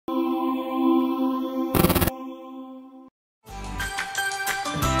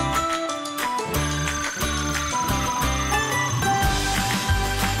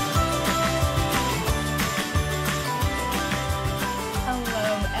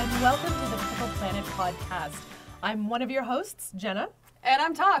welcome to the Pickle Planet Podcast. I'm one of your hosts, Jenna. And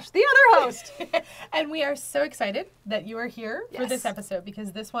I'm Tosh, the other host. And we are so excited that you are here for this episode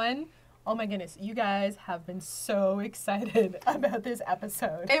because this one, oh my goodness, you guys have been so excited about this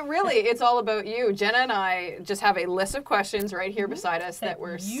episode. It's all about you. Jenna and I just have a list of questions right here beside us that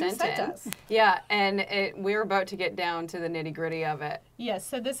were sent in. Us. Yeah, and we're about to get down to the nitty gritty of it. Yes,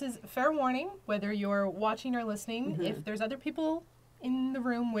 so this is fair warning, whether you're watching or listening, if there's other people in the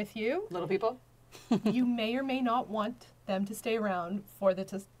room with you. Little people? You may or may not want them to stay around for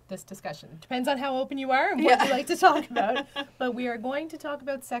this discussion. Depends on how open you are and what you like to talk about. But we are going to talk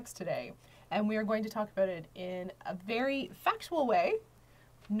about sex today. And we are going to talk about it in a very factual way.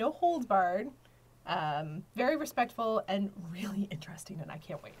 No holds barred. Very respectful and really interesting, and I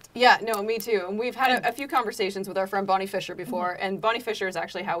can't wait. Yeah, no, me too. And we've had a few conversations with our friend Bonnie Fisher before, and Bonnie Fisher is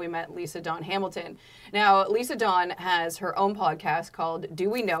actually how we met Lisa Dawn Hamilton. Now, Lisa Dawn has her own podcast called Do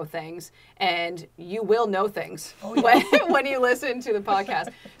We Know Things, and you will know things when you listen to the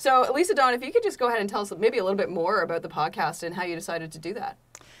podcast. So, Lisa Dawn, if you could just go ahead and tell us maybe a little bit more about the podcast and how you decided to do that.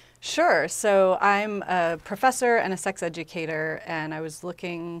 Sure. So I'm a professor and a sex educator, and I was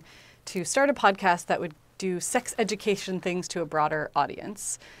looking to start a podcast that would do sex education things to a broader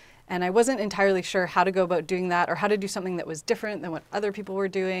audience. And I wasn't entirely sure how to go about doing that or how to do something that was different than what other people were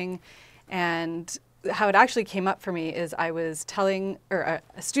doing. And how it actually came up for me is I was telling, or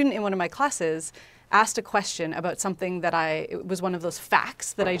a student in one of my classes asked a question about something that it was one of those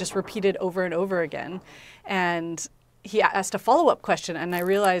facts that I just repeated over and over again. And he asked a follow-up question, and I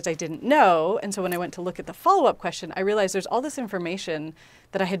realized I didn't know. And so when I went to look at the follow-up question, I realized there's all this information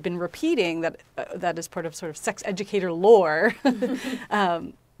that I had been repeating that is part of sort of sex educator lore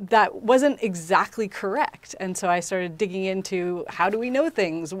that wasn't exactly correct. And so I started digging into how do we know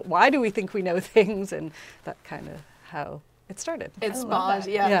things? Why do we think we know things? And that kind of how it started. It spawned.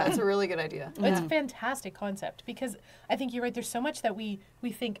 Yeah, that's a really good idea. It's a fantastic concept because I think you're right. There's so much that we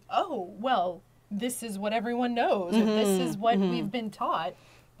think, oh, well, this is what everyone knows, or this is what we've been taught.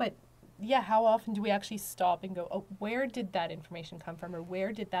 But yeah, how often do we actually stop and go, oh, where did that information come from? Or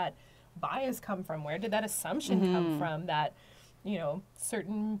where did that bias come from? Where did that assumption come from that, you know,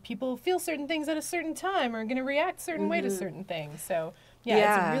 certain people feel certain things at a certain time or are going to react a certain way to certain things? So yeah,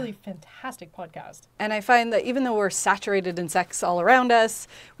 it's a really fantastic podcast. And I find that even though we're saturated in sex all around us,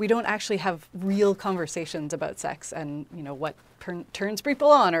 we don't actually have real conversations about sex and, you know, what turns people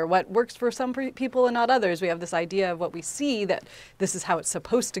on or what works for some people and not others. We have this idea of what we see, that this is how it's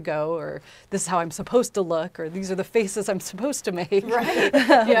supposed to go, or this is how I'm supposed to look, or these are the faces I'm supposed to make. Right.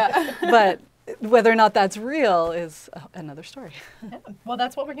 Yeah. But whether or not that's real is another story. Yeah. Well,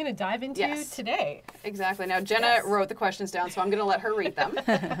 that's what we're going to dive into today. Exactly. Now, Jenna wrote the questions down, so I'm going to let her read them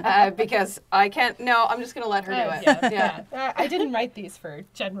because I can't. No, I'm just going to let her do it. Yeah. I didn't write these for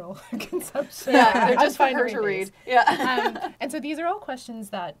general consumption. Yeah, they're just for her to read. Yeah. And so these are all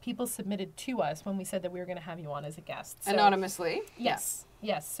questions that people submitted to us when we said that we were going to have you on as a guest. So, anonymously. Yes.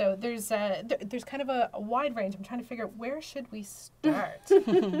 Yes. So there's kind of a wide range. I'm trying to figure out where should we start.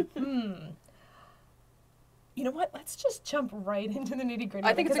 You know what? Let's just jump right into the nitty-gritty.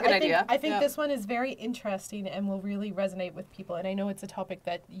 I think it's a good idea. I think this one is very interesting and will really resonate with people. And I know it's a topic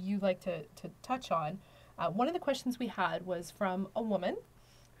that you like to touch on. One of the questions we had was from a woman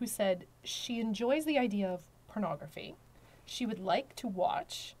who said she enjoys the idea of pornography. She would like to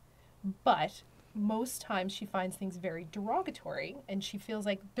watch, but most times she finds things very derogatory. And she feels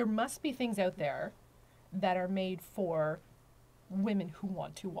like there must be things out there that are made for women who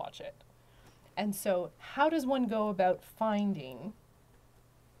want to watch it. And so how does one go about finding,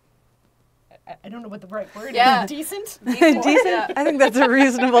 I don't know what the right word is, decent? Decent? I think that's a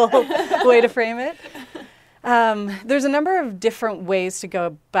reasonable way to frame it. There's a number of different ways to go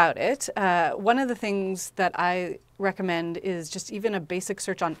about it. One of the things that I recommend is just even a basic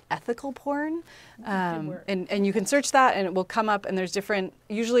search on ethical porn. And you can search that and it will come up, and there's different,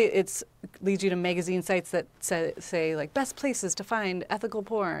 usually it leads you to magazine sites that say like best places to find ethical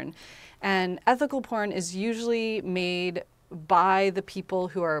porn. And ethical porn is usually made by the people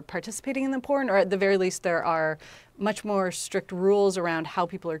who are participating in the porn, or at the very least there are much more strict rules around how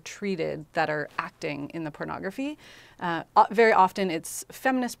people are treated that are acting in the pornography. Very often it's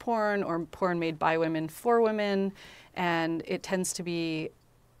feminist porn or porn made by women for women, and it tends to be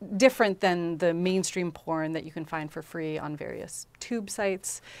different than the mainstream porn that you can find for free on various tube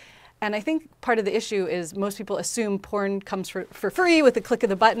sites. And I think part of the issue is most people assume porn comes for free with the click of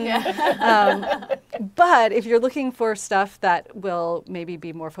the button. But if you're looking for stuff that will maybe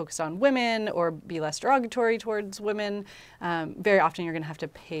be more focused on women or be less derogatory towards women, very often you're going to have to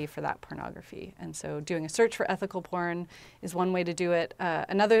pay for that pornography. And so doing a search for ethical porn is one way to do it.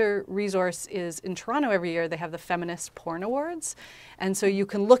 Another resource is in Toronto every year, they have the Feminist Porn Awards. And so you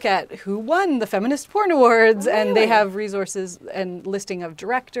can look at who won the Feminist Porn Awards, and they have resources and listing of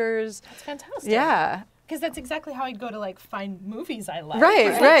directors. That's fantastic. Yeah. Because that's exactly how I'd go to like find movies I like.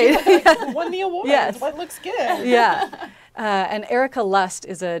 Right. Who won the award? Yes. What looks good? Yeah. And Erica Lust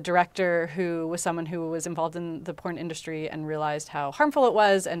is a director who was someone who was involved in the porn industry and realized how harmful it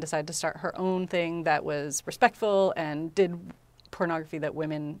was and decided to start her own thing that was respectful and did pornography that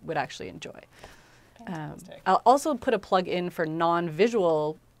women would actually enjoy. I'll also put a plug in for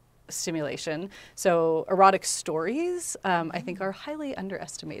non-visual stimulation. So erotic stories, I think, are highly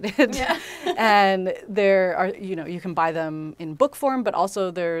underestimated. Yeah. And there are, you can buy them in book form, but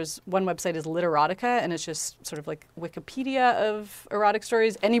also there's one website is Literotica, and it's just sort of like Wikipedia of erotic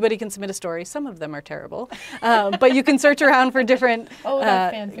stories. Anybody can submit a story. Some of them are terrible, but you can search around for different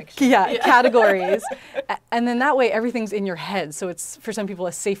fan fiction. Categories. And then that way everything's in your head. So it's, for some people,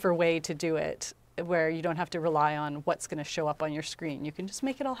 a safer way to do it, where you don't have to rely on what's going to show up on your screen. You can just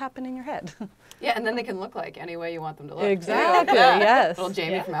make it all happen in your head. Yeah, and then they can look like any way you want them to look. Exactly, yes. Little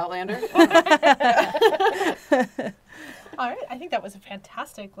Jamie from Outlander. All right, I think that was a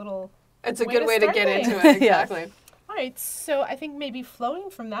fantastic little It's a good way to get into it, exactly. All right, so I think maybe flowing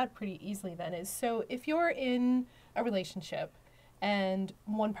from that pretty easily then is, so if you're in a relationship and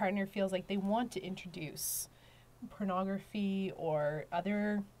one partner feels like they want to introduce pornography or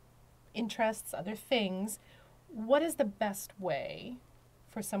other interests, other things, what is the best way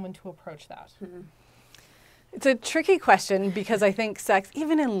for someone to approach that? Mm-hmm. It's a tricky question because I think sex,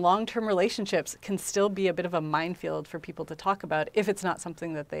 even in long-term relationships, can still be a bit of a minefield for people to talk about if it's not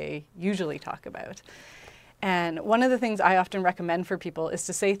something that they usually talk about. And one of the things I often recommend for people is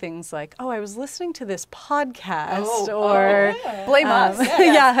to say things like, "Oh, I was listening to this podcast," or blame us.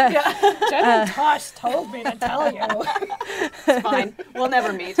 Jen and Tosh told me to tell you. It's fine. We'll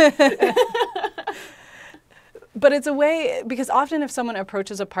never meet. But it's a way, because often if someone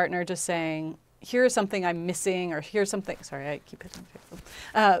approaches a partner just saying, "Here's something I'm missing," or "Here's something," sorry, I keep hitting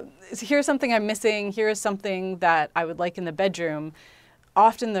my face. "Here's something I'm missing, here's something that I would like in the bedroom,"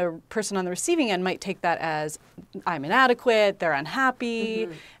 often the person on the receiving end might take that as, I'm inadequate, they're unhappy.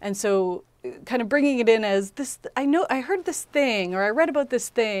 Mm-hmm. And so kind of bringing it in as this, I heard this thing, or I read about this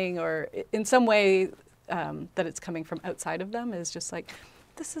thing, or in some way that it's coming from outside of them is just like,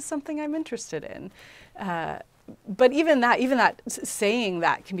 this is something I'm interested in. But even that saying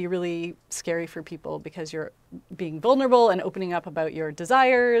that can be really scary for people because you're being vulnerable and opening up about your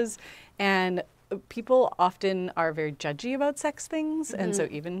desires, and people often are very judgy about sex things. Mm-hmm. And so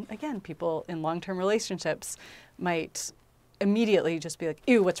even, again, people in long-term relationships might immediately just be like,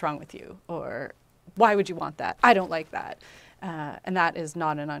 "Ew, what's wrong with you?" Or, "Why would you want that? I don't like that." And that is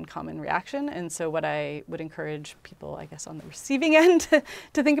not an uncommon reaction. And so what I would encourage people, I guess, on the receiving end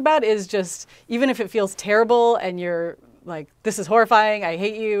to think about is just, even if it feels terrible and you're like, "This is horrifying, I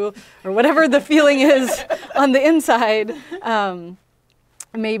hate you," or whatever the feeling is on the inside,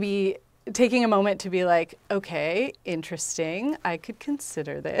 maybe taking a moment to be like, "Okay, interesting, I could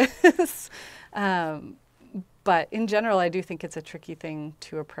consider this." But in general, I do think it's a tricky thing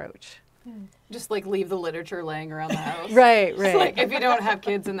to approach. Just like leave the literature laying around the house. Right. Just like if you don't have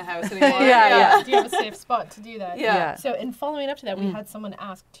kids in the house anymore. Do you have a safe spot to do that? Yeah. So in following up to that, we had someone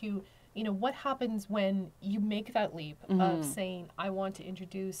ask too, what happens when you make that leap of saying, "I want to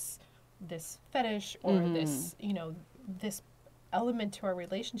introduce this fetish or this, this element to our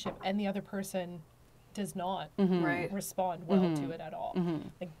relationship," and the other person does not respond well to it at all.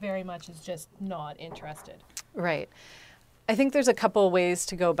 Like very much is just not interested. Right. I think there's a couple ways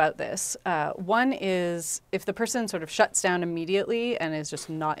to go about this. One is if the person sort of shuts down immediately and is just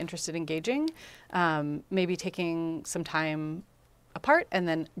not interested in engaging, maybe taking some time apart and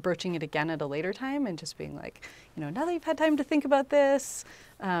then broaching it again at a later time and just being like, "Now that you've had time to think about this,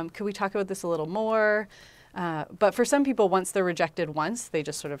 could we talk about this a little more?" But for some people, once they're rejected once, they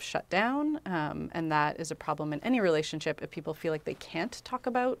just sort of shut down. And that is a problem in any relationship if people feel like they can't talk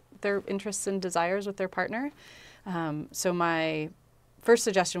about their interests and desires with their partner. So my first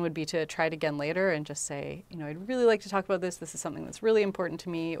suggestion would be to try it again later and just say, "I'd really like to talk about this. This is something that's really important to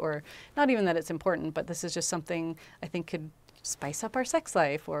me," or not even that it's important, but this is just something I think could spice up our sex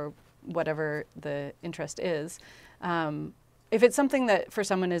life, or whatever the interest is. If it's something that for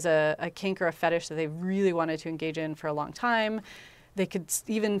someone is a kink or a fetish that they've really wanted to engage in for a long time, they could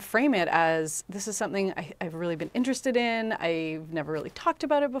even frame it as, this is something I've really been interested in. I've never really talked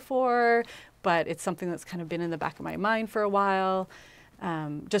about it before, but it's something that's kind of been in the back of my mind for a while.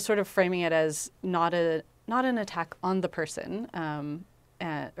 Just sort of framing it as not an attack on the person,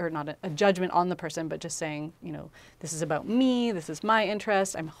 or not a judgment on the person, but just saying, this is about me, this is my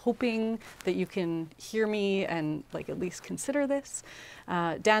interest. I'm hoping that you can hear me and like at least consider this.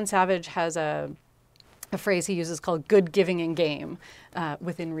 Dan Savage has a phrase he uses called good giving in game,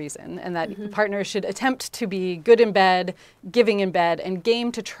 within reason, and that partners should attempt to be good in bed, giving in bed, and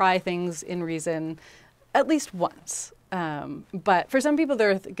game to try things in reason at least once. But for some people,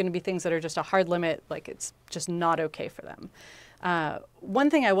 there are going to be things that are just a hard limit, like it's just not okay for them. One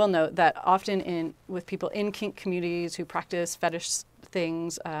thing I will note that often with people in kink communities who practice fetish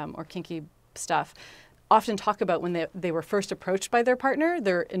things or kinky stuff, often talk about when they were first approached by their partner,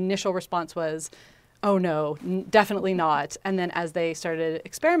 their initial response was, oh no, definitely not. And then as they started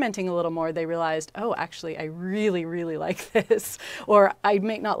experimenting a little more, they realized, oh, actually, I really, really like this. Or I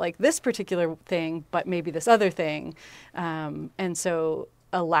may not like this particular thing, but maybe this other thing. And so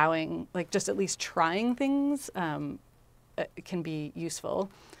allowing, like just at least trying things can be useful.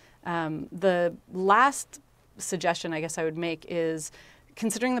 The last suggestion I guess I would make is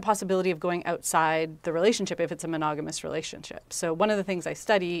considering the possibility of going outside the relationship if it's a monogamous relationship. So one of the things I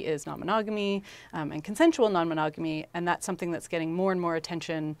study is non-monogamy and consensual non-monogamy, and that's something that's getting more and more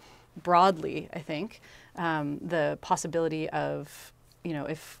attention broadly, I think. The possibility of,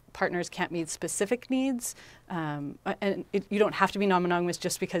 if partners can't meet specific needs, you don't have to be non-monogamous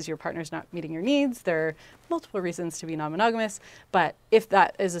just because your partner's not meeting your needs. There are multiple reasons to be non-monogamous, but if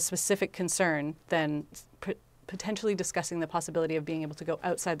that is a specific concern, then potentially discussing the possibility of being able to go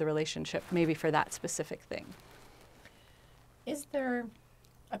outside the relationship, maybe for that specific thing. Is there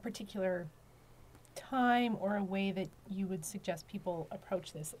a particular time or a way that you would suggest people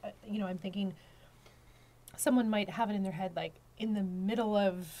approach this? I'm thinking someone might have it in their head, like in the middle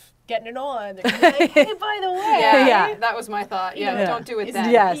of getting it on, they're gonna be like, hey, by the way. Yeah, that was my thought. Yeah, don't do it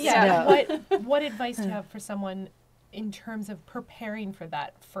then. Yes. Yeah. What advice do you have for someone in terms of preparing for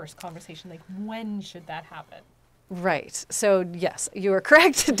that first conversation? Like, when should that happen? Right. So yes, you are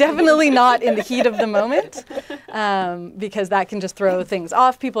correct. Definitely not in the heat of the moment, because that can just throw things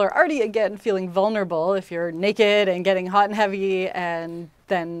off. People are already, again, feeling vulnerable if you're naked and getting hot and heavy, and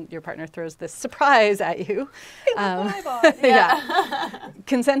then your partner throws this surprise at you. Yeah.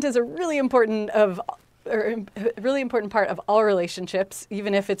 Consent is a really important part of all relationships,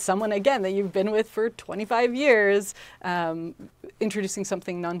 even if it's someone, again, that you've been with for 25 years. Introducing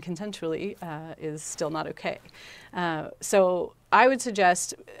something non-consensually is still not okay. So I would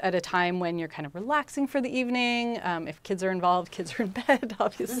suggest at a time when you're kind of relaxing for the evening, if kids are involved, kids are in bed,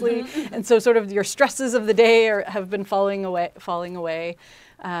 obviously, and so sort of your stresses of the day have been falling away,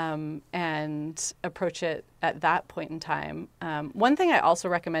 and approach it at that point in time. One thing I also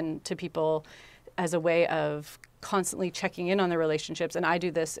recommend to people as a way of constantly checking in on their relationships, and I do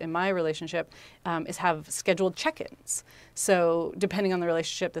this in my relationship, is have scheduled check-ins. So depending on the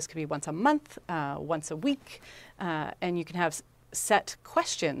relationship, this could be once a month, once a week, and you can have set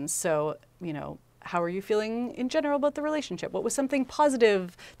questions. So, how are you feeling in general about the relationship? What was something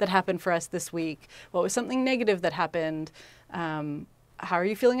positive that happened for us this week? What was something negative that happened? How are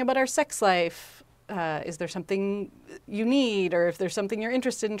you feeling about our sex life? Is there something you need, or if there's something you're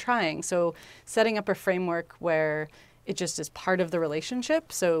interested in trying? So setting up a framework where it just is part of the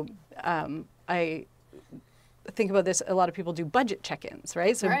relationship. So I think about this, a lot of people do budget check-ins,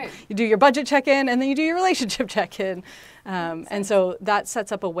 right? So you do your budget check-in and then you do your relationship check-in. And so that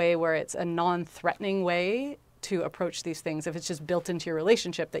sets up a way where it's a non-threatening way to approach these things if it's just built into your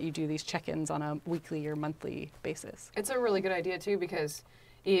relationship that you do these check-ins on a weekly or monthly basis. It's a really good idea too, because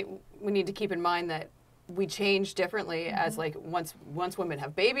we need to keep in mind that we change differently as once women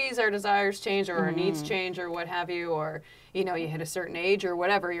have babies, our desires change, or our needs change, or what have you, or you hit a certain age or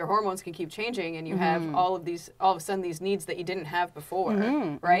whatever, your hormones can keep changing, and you have all of a sudden these needs that you didn't have before,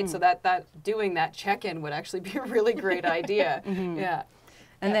 right? So that doing that check-in would actually be a really great idea. Yeah.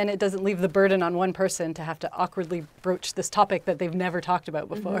 And then it doesn't leave the burden on one person to have to awkwardly broach this topic that they've never talked about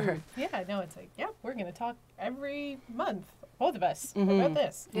before. Yeah, no, it's like, we're going to talk every month, both of us, about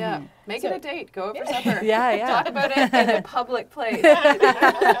this. Yeah, make it a date. Go out for supper. Yeah. Talk about it in a public place.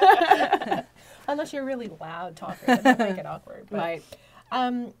 Unless you're a really loud talker, that might make it awkward. But, right.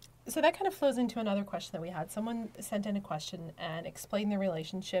 So that kind of flows into another question that we had. Someone sent in a question and explained their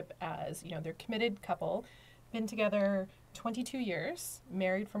relationship as, they're a committed couple, been together 22 years,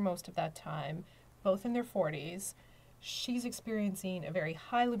 married for most of that time, both in their 40s. she's experiencing a very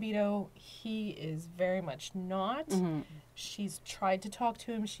high libido. He is very much not. She's tried to talk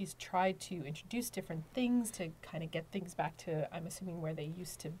to him. She's tried to introduce different things to kind of get things back to, I'm assuming, where they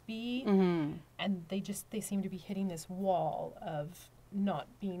used to be. And they seem to be hitting this wall of not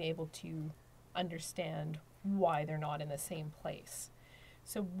being able to understand why they're not in the same place.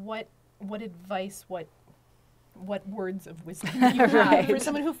 So what advice, what words of wisdom do you have for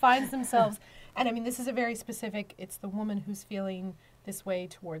someone who finds themselves, and I mean, this is a very specific, it's the woman who's feeling this way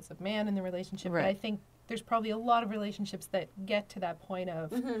towards the man in the relationship, but I think there's probably a lot of relationships that get to that point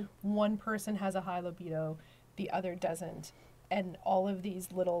of one person has a high libido, the other doesn't, and all of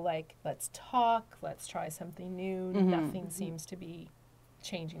these little, like, let's talk, let's try something new, nothing seems to be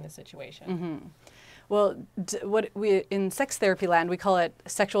changing the situation. Well, what we in sex therapy land, we call it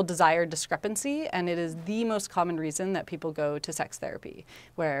sexual desire discrepancy, and it is the most common reason that people go to sex therapy,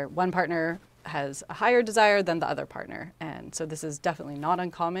 where one partner has a higher desire than the other partner. And so this is definitely not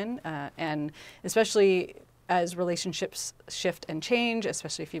uncommon, and especially as relationships shift and change,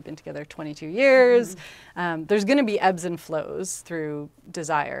 especially if you've been together 22 years, there's going to be ebbs and flows through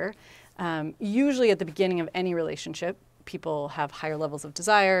desire. Usually at the beginning of any relationship, people have higher levels of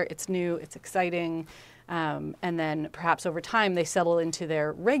desire, it's new, it's exciting, and then perhaps over time they settle into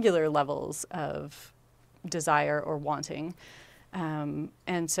their regular levels of desire or wanting.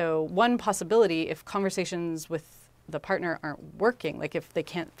 And so one possibility, if conversations with the partner aren't working, like if they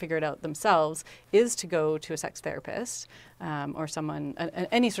can't figure it out themselves, is to go to a sex therapist or someone,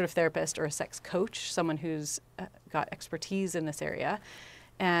 any sort of therapist or a sex coach, someone who's got expertise in this area.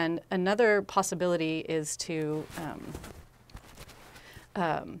 And another possibility is to,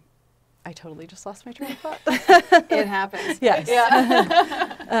 I totally just lost my train of thought. It happens. Yes.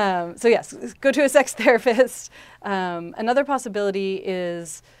 Yeah. So yes, go to a sex therapist. Another possibility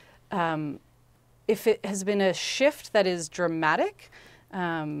is if it has been a shift that is dramatic,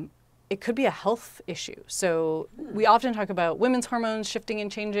 it could be a health issue. So we often talk about women's hormones shifting and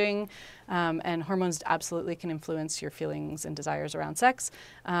changing, and hormones absolutely can influence your feelings and desires around sex.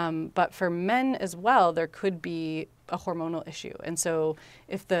 But for men as well, there could be a hormonal issue. And so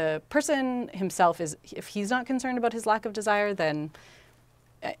if the person himself if he's not concerned about his lack of desire, then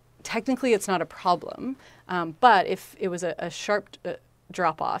technically it's not a problem. But if it was a sharp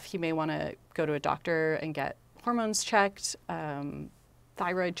drop off, he may want to go to a doctor and get hormones checked,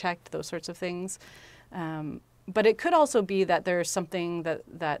 thyroid checked, those sorts of things. But it could also be that there's something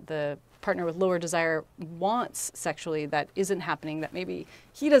that the partner with lower desire wants sexually that isn't happening, that maybe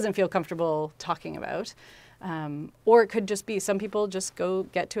he doesn't feel comfortable talking about. Or it could just be some people just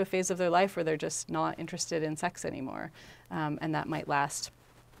get to a phase of their life where they're just not interested in sex anymore. And that might last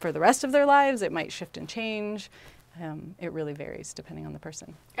for the rest of their lives. It might shift and change. It really varies depending on the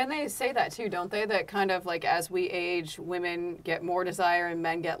person. And they say that too, don't they? That kind of like as we age, women get more desire and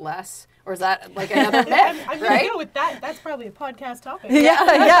men get less. Or is that like another myth, I'm right? going to go with that. That's probably a podcast topic. Yeah,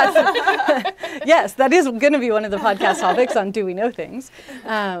 yes. Yes, that is going to be one of the podcast topics on Do We Know Things.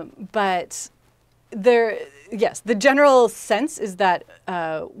 But yes, the general sense is that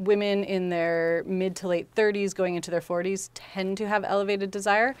women in their mid to late 30s going into their 40s tend to have elevated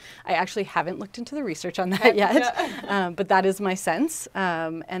desire. I actually haven't looked into the research on that yet, but that is my sense.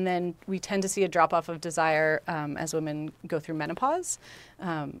 And then we tend to see a drop-off of desire as women go through menopause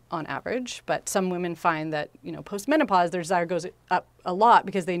on average. But some women find that, post-menopause, their desire goes up a lot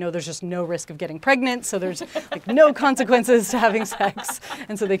because they know there's just no risk of getting pregnant, so there's like no consequences to having sex,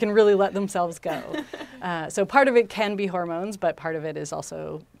 and so they can really let themselves go. So part of it can be hormones, but part of it is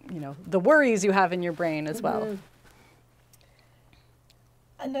also, the worries you have in your brain as well.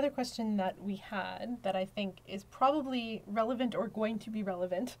 Another question that we had that I think is probably relevant or going to be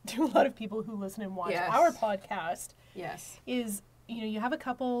relevant to a lot of people who listen and watch our podcast is, you have a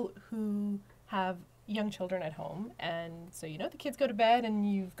couple who have young children at home, and so the kids go to bed and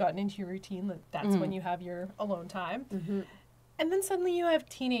you've gotten into your routine that's when you have your alone time. And then suddenly you have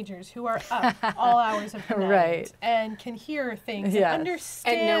teenagers who are up all hours of the night and can hear things and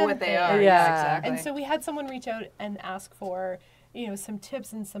understand and know what they are. Yeah, exactly. And so we had someone reach out and ask for, some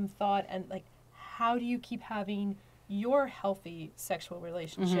tips and some thought, and like, how do you keep having your healthy sexual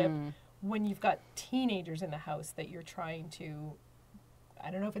relationship when you've got teenagers in the house that you're trying to, I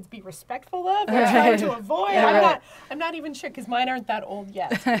don't know if it's be respectful of or trying to avoid. I'm not even sure because mine aren't that old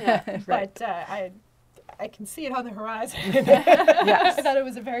yet. But I can see it on the horizon. I thought it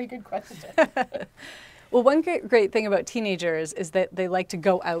was a very good question. Well, one great thing about teenagers is that they like to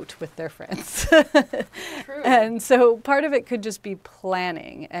go out with their friends. True. And so part of it could just be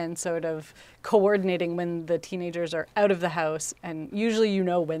planning and sort of coordinating when the teenagers are out of the house, and usually you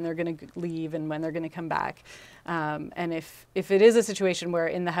know when they're going to leave and when they're going to come back. And if it is a situation where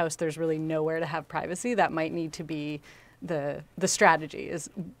in the house there's really nowhere to have privacy, that might need to be the strategy, is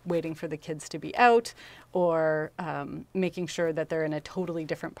waiting for the kids to be out, or making sure that they're in a totally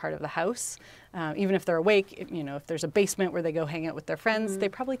different part of the house. Even if they're awake, if there's a basement where they go hang out with their friends, they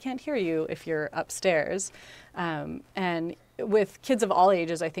probably can't hear you if you're upstairs. And with kids of all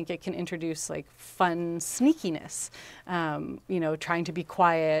ages, I think it can introduce like fun sneakiness, trying to be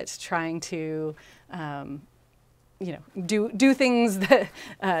quiet, trying to, do things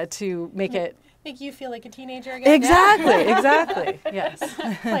that to make it make you feel like a teenager again. Exactly. Yes.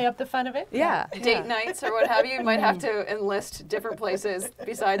 Play up the fun of it. Yeah. Date nights or what have you might have to enlist different places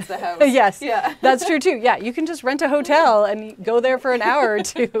besides the house. Yes. Yeah. That's true too. Yeah. You can just rent a hotel and go there for an hour or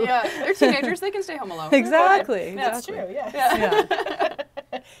two. Yeah. They're teenagers. They can stay home alone. Exactly. That's true. Yes.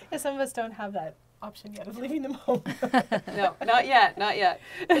 Yeah. Yeah, some of us don't have that option yet of leaving them home. No, not yet. Not yet.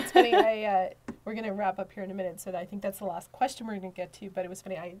 It's funny. We're going to wrap up here in a minute, so that I think that's the last question we're going to get to. But it was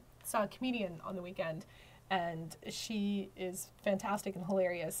funny. I saw a comedian on the weekend, and she is fantastic and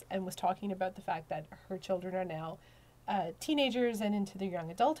hilarious, and was talking about the fact that her children are now teenagers and into their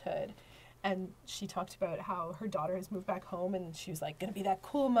young adulthood. And she talked about how her daughter has moved back home, and she was like, going to be that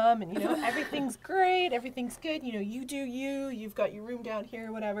cool mom, and everything's great, everything's good, you do you've got your room down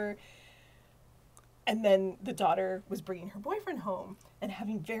here, whatever. And then the daughter was bringing her boyfriend home and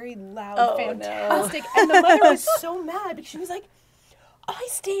having very loud, fantastic, and the mother was so mad because she was like, I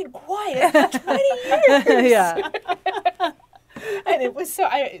stayed quiet for 20 years. Yeah. And it was so,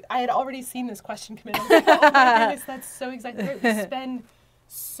 I had already seen this question come in. I was like, oh my goodness, that's so exactly right. We spend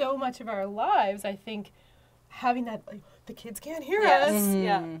so much of our lives, I think, having that, like, the kids can't hear us. Mm-hmm.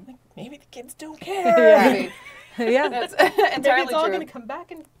 Yeah. Like, maybe the kids don't care. Maybe. Yeah. That's Maybe entirely it's all true. going to come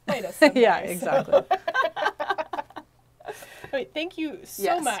back and bite us someday. Yeah, exactly. Wait, thank you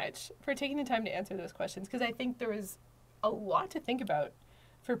so much for taking the time to answer those questions, because I think there was a lot to think about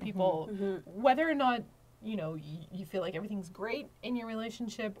for people, whether or not, you feel like everything's great in your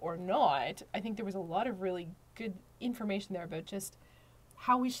relationship or not. I think there was a lot of really good information there about just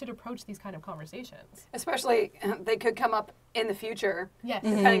how we should approach these kind of conversations. Especially, they could come up in the future, Yes.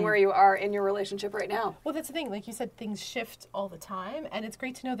 depending where you are in your relationship right now. Well, that's the thing. Like you said, things shift all the time, and it's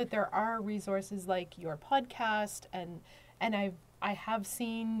great to know that there are resources like your podcast, and I have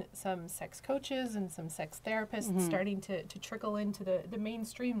seen some sex coaches and some sex therapists starting to trickle into the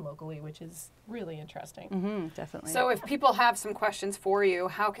mainstream locally, which is really interesting. Definitely. So if people have some questions for you,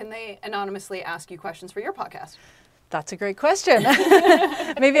 how can they anonymously ask you questions for your podcast? That's a great question.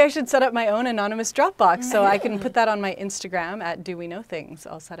 Maybe I should set up my own anonymous Dropbox so I can put that on my Instagram at Do We Know Things.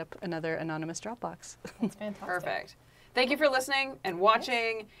 I'll set up another anonymous Dropbox. That's fantastic. Perfect. Thank you for listening and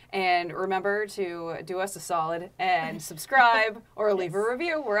watching, and remember to do us a solid and subscribe or leave a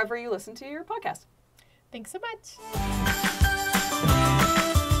review wherever you listen to your podcast. Thanks so much.